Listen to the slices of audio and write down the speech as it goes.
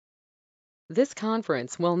This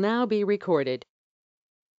conference will now be recorded.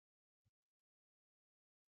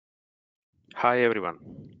 Hi everyone.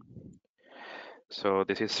 So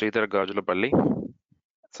this is Sridhar Gajulapalli.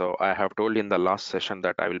 So I have told in the last session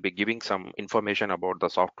that I will be giving some information about the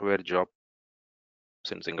software jobs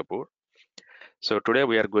in Singapore. So today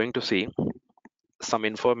we are going to see some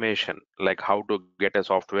information like how to get a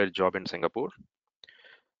software job in Singapore.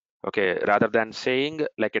 Okay, rather than saying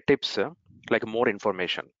like a tips, like more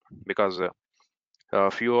information, because a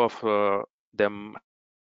few of them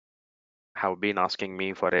have been asking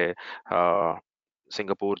me for a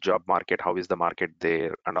Singapore job market, how is the market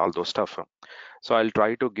there, and all those stuff. So I'll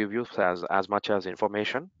try to give you as much as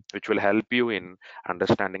information which will help you in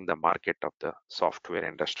understanding the market of the software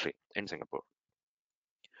industry in Singapore.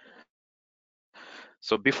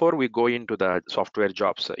 So before we go into the software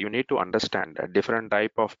jobs, you need to understand a different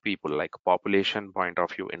type of people, like population point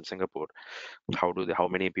of view in Singapore. How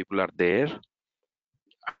many people are there?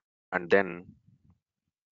 And then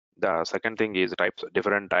the second thing is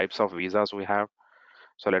different types of visas we have.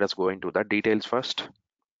 So let us go into the details first.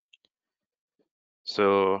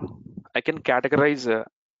 So I can categorize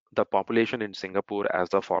the population in Singapore as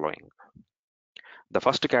the following. The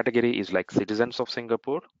first category is like citizens of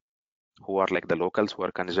Singapore, who are like the locals, who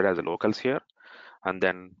are considered as the locals here. And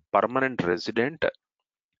then permanent resident.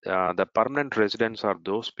 The permanent residents are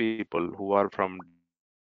those people who are from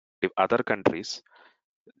other countries.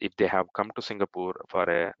 If they have come to Singapore for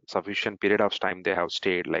a sufficient period of time, they have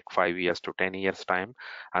stayed like 5 years to 10 years time,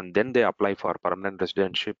 and then they apply for permanent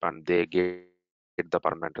residentship and they get the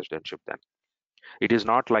permanent residentship then. It is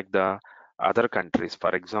not like the other countries.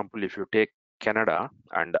 For example, if you take Canada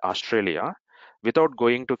and Australia, without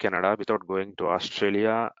going to Canada, without going to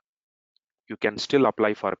Australia, you can still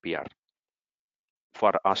apply for PR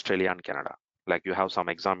for Australia and Canada. Like you have some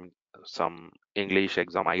exam, some English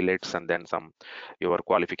exam, IELTS, and then some your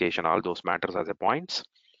qualification, all those matters as a points.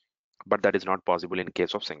 But that is not possible in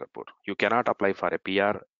case of Singapore. You cannot apply for a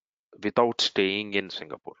PR without staying in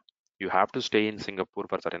Singapore. You have to stay in Singapore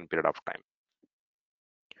for a certain period of time,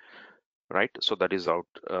 right? So that is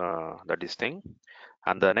that is thing.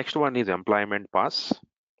 And the next one is employment pass.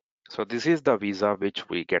 So this is the visa which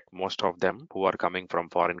we get most of them who are coming from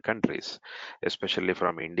foreign countries, especially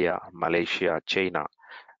from India, Malaysia, China,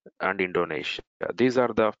 and Indonesia. These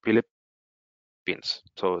are the Philippines.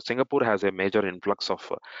 So Singapore has a major influx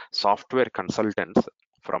of software consultants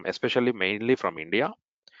from, especially mainly from India,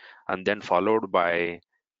 and then followed by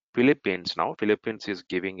Philippines. Now Philippines is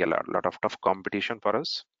giving a lot of tough competition for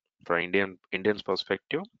us from Indians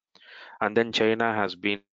perspective. And then China has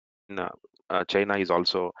been China is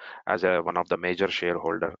also as one of the major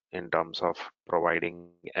shareholder in terms of providing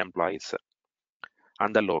employees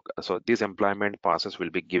and the local. So these employment passes will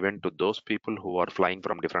be given to those people who are flying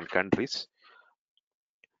from different countries,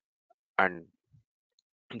 and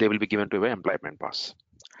they will be given to an employment pass.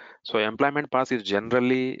 So employment pass is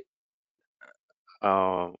generally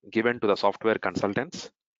given to the software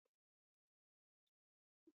consultants.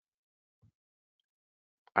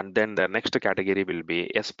 And then the next category will be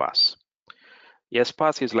S pass. S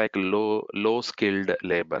pass is like low skilled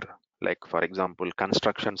labor, like for example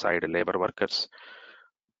construction side labor workers.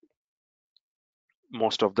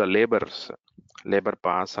 Most of the labor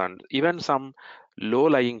pass, and even some low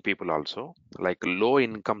lying people also, like low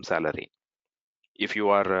income salary. If you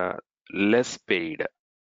are less paid,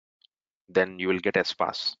 then you will get S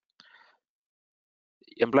pass.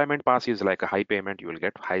 Employment pass is like a high payment, you will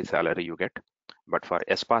get high salary you get, but for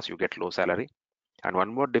S pass you get low salary. And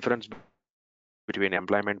one more difference between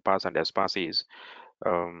employment pass and S pass is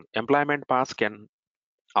employment pass can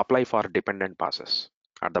apply for dependent passes.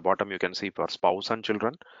 At the bottom you can see for spouse and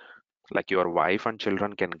children, like your wife and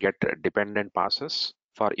children can get dependent passes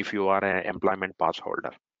for if you are an employment pass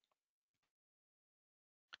holder.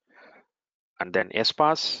 And then S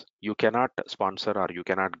pass, you cannot sponsor or you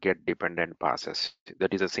cannot get dependent passes.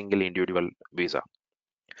 That is a single individual visa.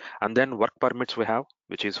 And then work permits we have,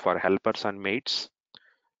 which is for helpers and maids.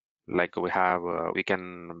 Like we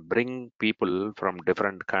can bring people from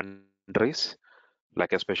different countries,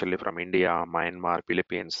 like especially from India, Myanmar,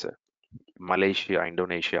 Philippines, Malaysia,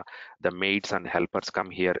 Indonesia. The maids and helpers come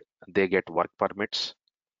here, they get work permits.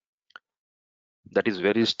 That is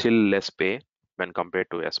very still less pay when compared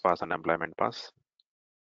to S pass and employment pass.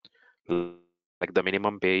 Like the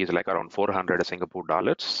minimum pay is like around 400 Singapore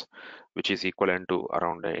dollars, which is equivalent to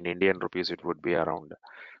around, in Indian rupees, it would be around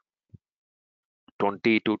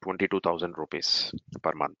 20 to 22,000 rupees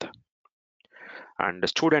per month. And the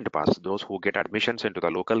student pass, those who get admissions into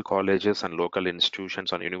the local colleges and local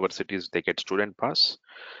institutions and universities, they get student pass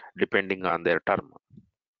depending on their term.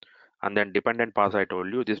 And then dependent pass, I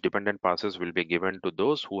told you, these dependent passes will be given to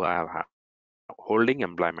those who have holding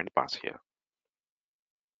employment pass here.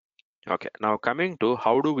 Okay, now coming to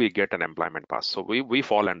how do we get an employment pass? So we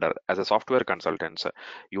fall under, as a software consultant,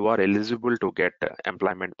 you are eligible to get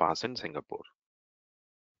employment pass in Singapore.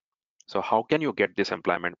 So how can you get this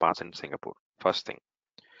employment pass in Singapore? First thing,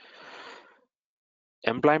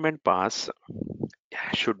 employment pass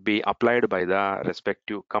should be applied by the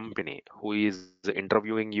respective company who is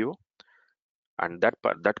interviewing you, and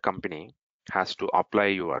that company has to apply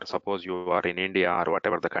your, suppose you are in India or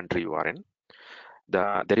whatever the country you are in,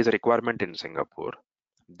 there is a requirement in Singapore.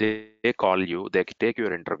 They call you, they take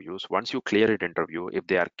your interviews. Once you clear it interview, if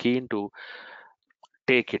they are keen to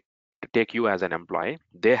take it take you as an employee,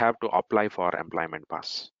 they have to apply for employment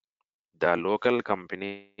pass. The local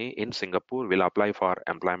company in Singapore will apply for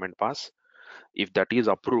employment pass. If that is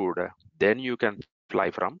approved, then you can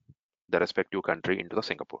fly from the respective country into the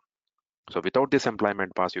Singapore. So without this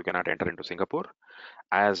employment pass, you cannot enter into Singapore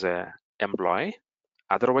as a employee.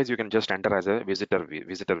 Otherwise, you can just enter as a visitor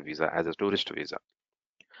visa, as a tourist visa.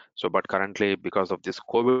 So, but currently, because of this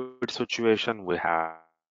COVID situation, we have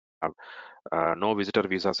no visitor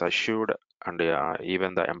visas issued, and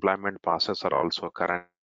even the employment passes are also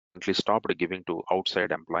currently stopped giving to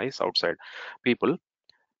outside employees, outside people.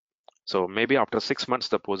 So maybe after 6 months,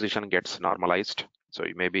 the position gets normalized. So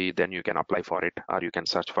maybe then you can apply for it, or you can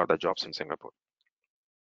search for the jobs in Singapore.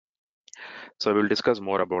 So we'll discuss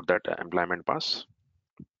more about that employment pass.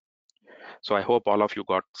 So I hope all of you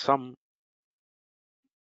got some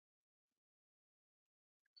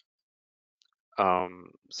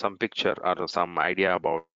picture or some idea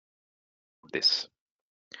about this.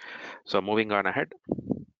 So moving on ahead,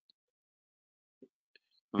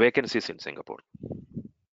 vacancies in Singapore.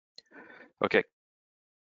 Okay,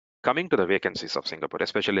 coming to the vacancies of Singapore,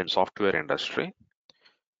 especially in software industry.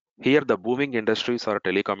 Here the booming industries are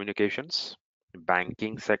telecommunications,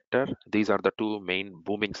 banking sector. These are the two main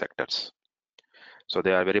booming sectors. So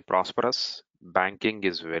they are very prosperous. Banking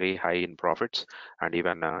is very high in profits, and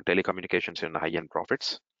even telecommunications in high in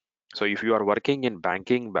profits. So if you are working in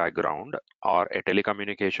banking background or a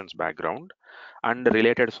telecommunications background and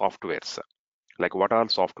related softwares, like what all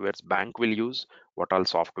softwares bank will use, what all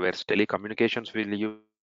softwares telecommunications will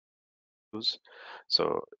use,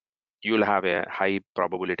 so you'll have a high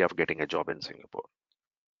probability of getting a job in Singapore.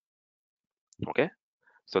 Okay,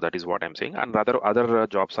 so that is what I'm saying. And other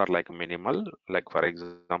jobs are like minimal, like for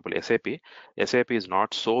example SAP is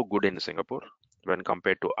not so good in Singapore when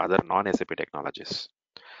compared to other non-SAP technologies.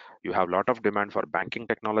 You have a lot of demand for banking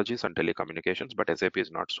technologies and telecommunications, but SAP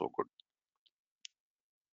is not so good.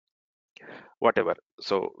 Whatever.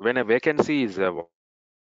 So when a vacancy is when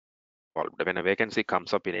a vacancy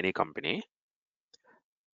comes up in any company,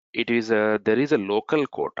 there is a local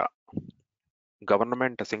quota.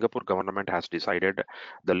 Singapore government has decided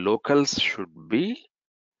the locals should be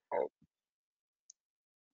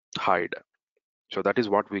hired. So that is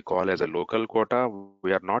what we call as a local quota.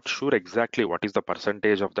 We are not sure exactly what is the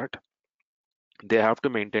percentage of that. They have to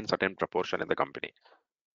maintain certain proportion in the company.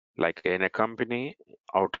 Like in a company,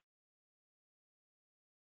 out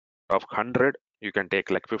of 100, you can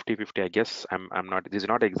take like 50-50. I guess I'm not. This is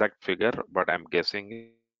not exact figure, but I'm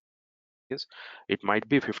guessing is it might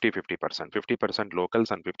be 50-50%. 50%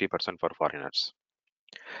 locals and 50% for foreigners.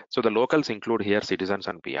 So the locals include here citizens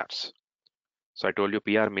and PRs. So I told you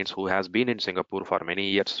PR means who has been in Singapore for many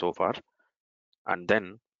years so far, and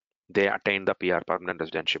then they attain the PR, permanent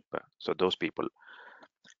residentship. So those people.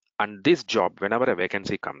 And this job, whenever a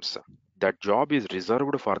vacancy comes, that job is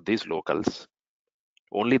reserved for these locals.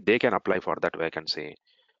 Only they can apply for that vacancy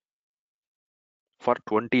for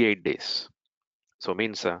 28 days. So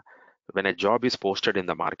means when a job is posted in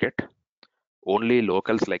the market, only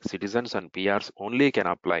locals like citizens and PRs only can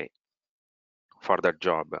apply for that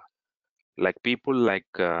job. Like people like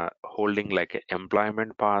holding like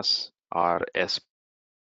employment pass or S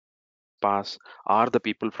pass, are the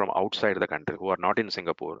people from outside the country who are not in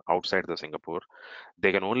Singapore, outside the Singapore,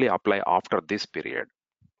 they can only apply after this period,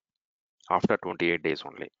 after 28 days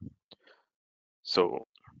only. So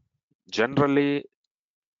generally,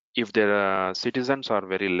 if the citizens are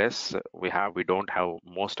very less, we don't have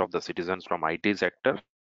most of the citizens from IT sector.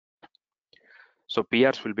 So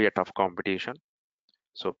PRs will be a tough competition.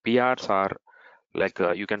 So PRs are like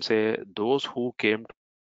you can say those who came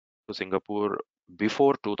to Singapore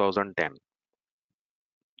before 2010,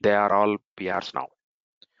 they are all PRs now.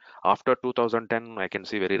 After 2010, I can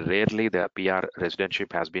see very rarely the PR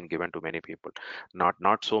residentship has been given to many people. Not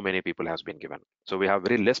so many people has been given. So we have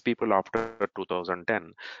very less people after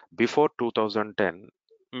 2010. Before 2010,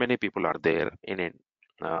 many people are there in it.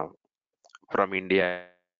 from India,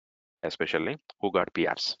 especially, who got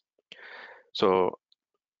PRs. So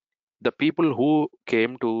the people who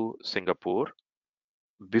came to Singapore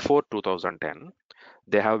before 2010,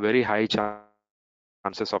 they have very high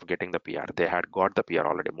chances of getting the PR. They had got the PR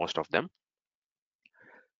already, most of them.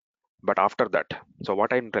 But after that, so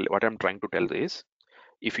what I'm trying to tell is,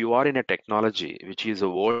 if you are in a technology which is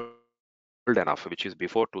old enough, which is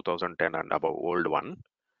before 2010 and above old one,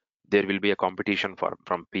 there will be a competition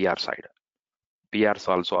from PR side. PRs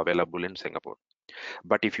also available in Singapore.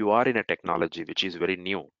 But if you are in a technology which is very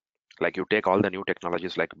new, like you take all the new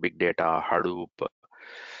technologies like big data, Hadoop,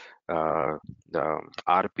 the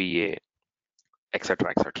RPA, etc.,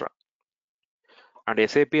 etc. And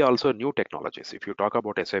SAP also new technologies. If you talk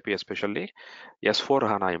about SAP, especially S4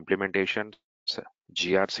 HANA implementations,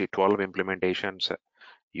 GRC 12 implementations,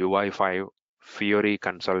 UI5, Fiori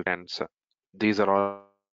consultants, these are all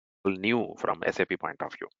new from SAP point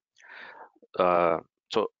of view.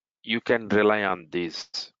 So you can rely on these.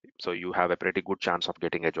 So you have a pretty good chance of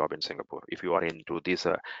getting a job in Singapore if you are into these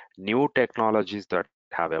new technologies that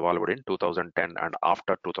have evolved in 2010 and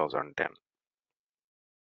after 2010.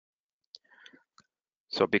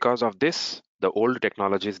 So because of this, the old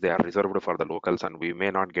technologies, they are reserved for the locals, and we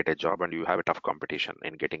may not get a job, and you have a tough competition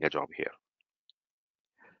in getting a job here.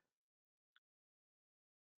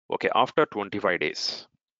 Okay, after 25 days.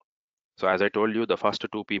 So as I told you, the first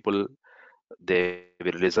two people, they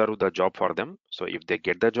will reserve the job for them. So if they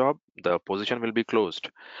get the job, the position will be closed.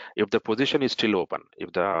 If the position is still open,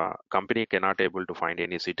 if the company cannot able to find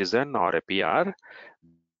any citizen or a PR,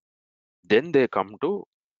 then they come to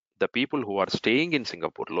the people who are staying in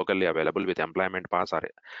Singapore, locally available with employment pass or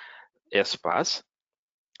S pass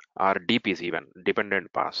or DPs, even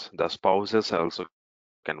dependent pass. The spouses also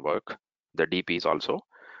can work, the DPs also.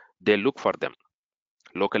 They look for them,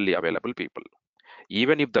 locally available people.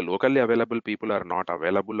 Even if the locally available people are not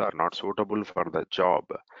available or not suitable for the job,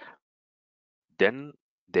 then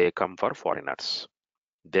they come for foreigners.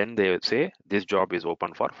 Then they say this job is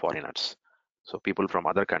open for foreigners. So people from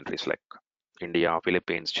other countries like India,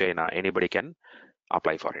 Philippines, China, anybody can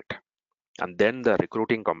apply for it. And then the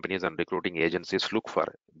recruiting companies and recruiting agencies look for,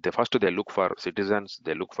 they look for citizens,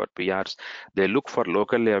 they look for PRs, they look for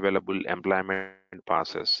locally available employment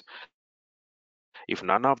passes. If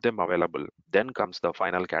none of them available, then comes the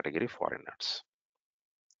final category, foreigners.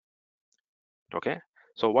 Okay,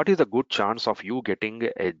 so what is the good chance of you getting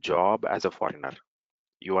a job as a foreigner?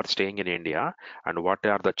 You are staying in India, and what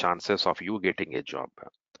are the chances of you getting a job?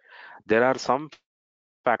 There are some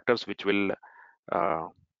factors which will, uh,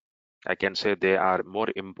 I can say, they are more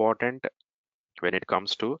important when it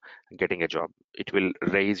comes to getting a job. It will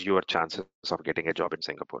raise your chances of getting a job in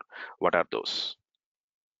Singapore. What are those?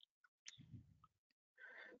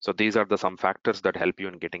 So these are the some factors that help you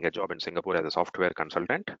in getting a job in Singapore as a software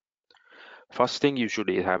consultant. First thing, you should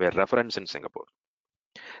have a reference in Singapore.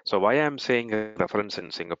 So why I'm saying a reference in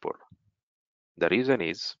Singapore? The reason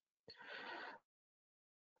is,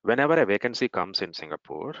 whenever a vacancy comes in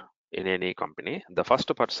Singapore in any company, the first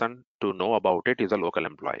person to know about it is the local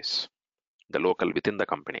employees, the local within the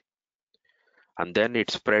company. And then it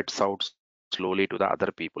spreads out slowly to the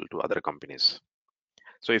other people, to other companies.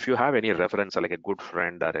 So if you have any reference, like a good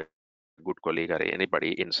friend or a good colleague or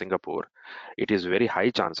anybody in Singapore, it is very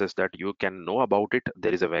high chances that you can know about it.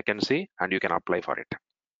 There is a vacancy and you can apply for it.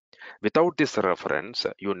 Without this reference,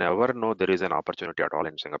 you never know there is an opportunity at all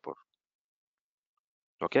in Singapore.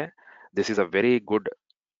 Okay, this is a very good,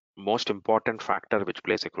 most important factor which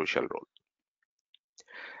plays a crucial role.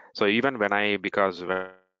 So even because when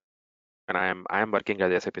I am working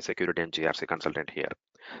as SAP security and GRC consultant here,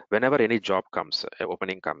 whenever any job comes,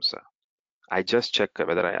 opening comes, I just check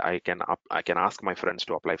whether I can ask my friends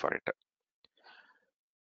to apply for it,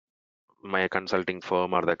 my consulting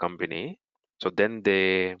firm or the company. So then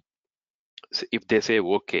if they say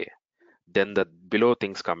okay, then the below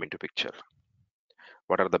things come into picture.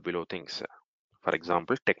 What are the below things? For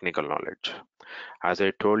example, technical knowledge. As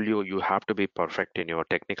I told you, you have to be perfect in your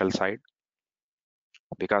technical side,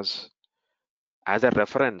 because as a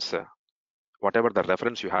reference, whatever the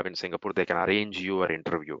reference you have in Singapore, they can arrange your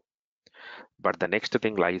interview. But the next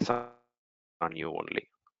thing lies on you only,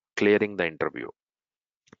 clearing the interview.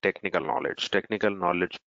 Technical knowledge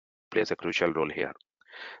plays a crucial role here.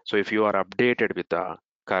 So if you are updated with the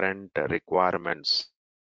current requirements,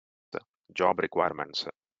 job requirements,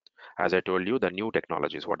 as I told you, the new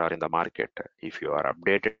technologies, what are in the market, if you are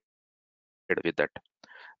updated with that,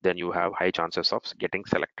 then you have high chances of getting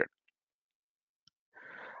selected.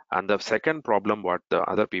 And the second problem what the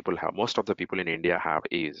other people have, most of the people in India have,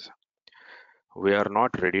 is we are not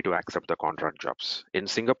ready to accept the contract jobs. In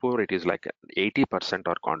Singapore, it is like 80%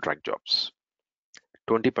 are contract jobs.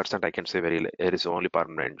 20% I can say there is only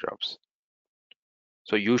permanent jobs.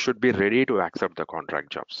 So you should be ready to accept the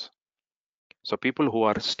contract jobs. So people who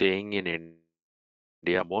are staying in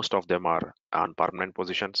India, most of them are on permanent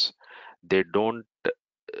positions. They don't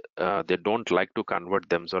like to convert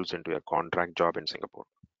themselves into a contract job in Singapore.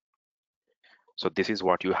 So this is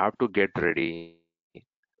what you have to get ready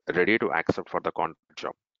to accept for the contract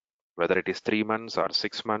job. Whether it is 3 months or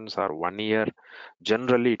 6 months or 1 year,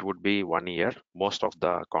 generally it would be 1 year, most of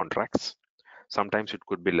the contracts. Sometimes it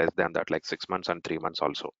could be less than that, like 6 months and 3 months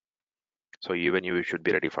also. So even you should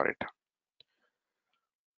be ready for it.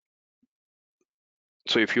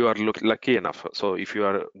 So if you are lucky enough, so if you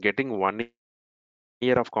are getting 1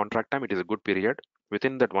 year of contract time, it is a good period.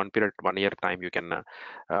 Within that 1 year time, you can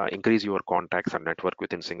increase your contacts and network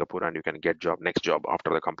within Singapore, and you can get next job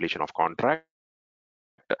after the completion of contract,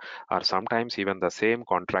 or sometimes even the same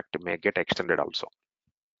contract may get extended also.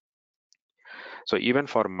 So even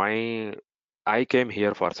for I came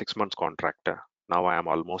here for 6 months contract. Now I am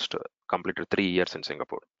almost completed 3 years in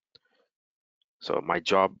Singapore. So my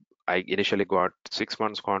job, I initially got 6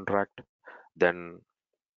 months contract, then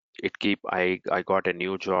I got a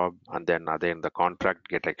new job, and then again the contract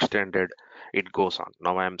get extended. It goes on.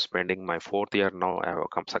 Now I am spending my 4th year now. I have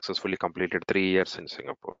successfully completed 3 years in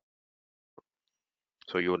Singapore.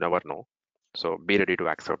 So you never know. So be ready to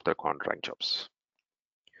accept the contract jobs.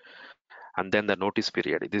 And then the notice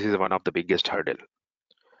period. This is one of the biggest hurdle.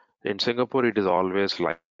 In Singapore, it is always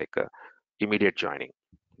like immediate joining.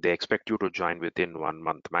 They expect you to join within 1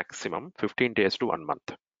 month, maximum 15 days to 1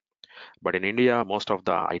 month. But in India, most of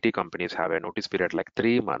the IT companies have a notice period like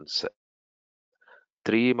 3 months.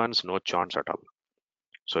 3 months, no chance at all.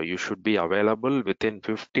 So you should be available within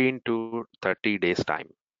 15 to 30 days time.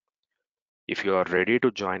 If you are ready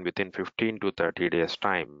to join within 15 to 30 days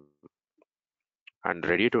time and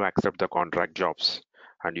ready to accept the contract jobs,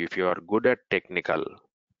 and if you are good at technical,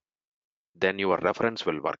 then your reference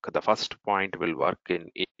will work. The first point will work in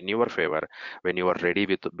your favor when you are ready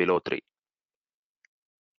with below 3.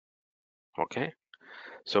 Okay,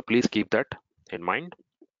 so please keep that in mind.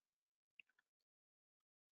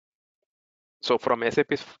 So from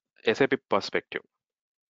SAP perspective,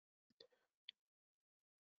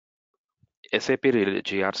 SAP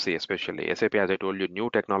GRC, especially SAP, as I told you, new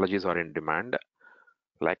technologies are in demand,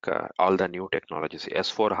 like all the new technologies,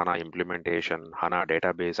 S4 HANA implementation, HANA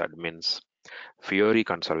database admins, Fiori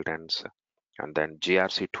consultants, and then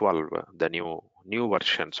GRC 12, the new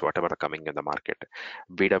versions, whatever are coming in the market,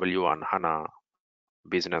 BW on HANA,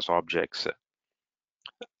 business objects,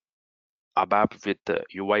 ABAP with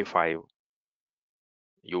UI5,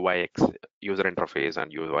 UIX, user interface,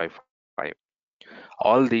 and UI5.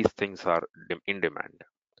 All these things are in demand.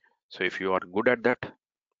 So if you are good at that,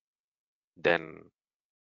 then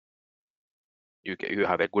you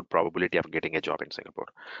have a good probability of getting a job in Singapore.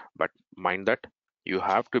 But mind that you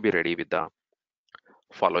have to be ready with the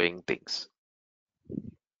following things.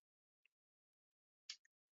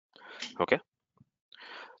 Okay,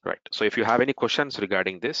 right. So if you have any questions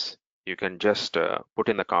regarding this, you can just put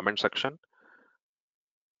in the comment section.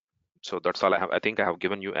 So that's all I have. I think I have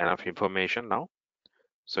given you enough information now.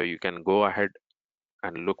 So you can go ahead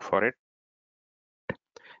and look for it.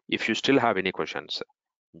 If you still have any questions,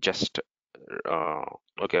 just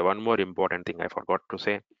okay, one more important thing I forgot to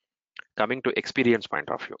say. Coming to experience point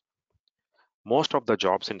of view, most of the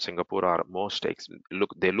jobs in Singapore are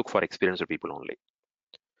they look for experienced people only.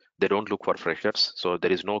 They don't look for freshers. So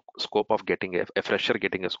there is no scope of getting a fresher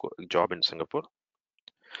getting a job in Singapore.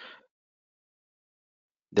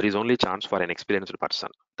 There is only chance for an experienced person.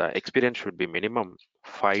 The experience should be minimum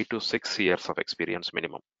 5 to 6 years of experience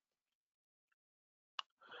minimum.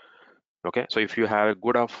 Okay, so if you have a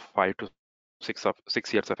good of 5 to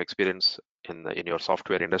 6 years of experience in your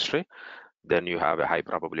software industry, then you have a high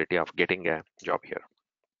probability of getting a job here.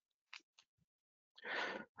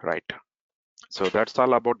 Right. So that's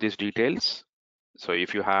all about these details. So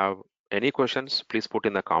if you have any questions, please put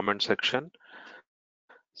in the comment section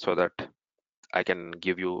so that I can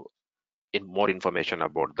give you more information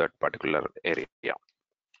about that particular area.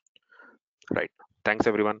 Right. Thanks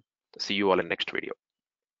everyone. See you all in next video.